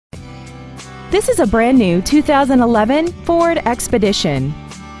This is a brand new 2011 Ford Expedition.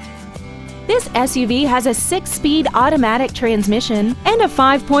 This SUV has a 6-speed automatic transmission and a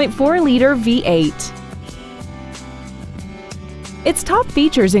 5.4-liter V8. Its top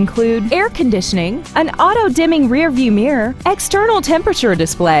features include air conditioning, an auto-dimming rear-view mirror, external temperature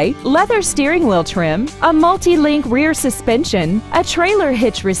display, leather steering wheel trim, a multi-link rear suspension, a trailer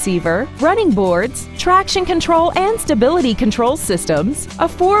hitch receiver, running boards, traction control and stability control systems, a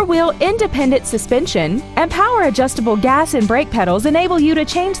 4-wheel independent suspension, and power-adjustable gas and brake pedals enable you to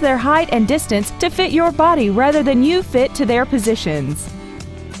change their height and distance to fit your body rather than you fit to their positions.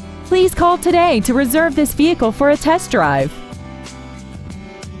 Please call today to reserve this vehicle for a test drive.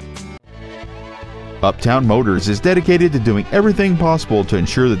 Uptown Motors is dedicated to doing everything possible to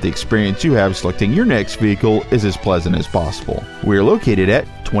ensure that the experience you have selecting your next vehicle is as pleasant as possible. We are located at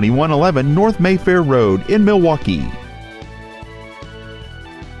 2111 North Mayfair Road in Milwaukee.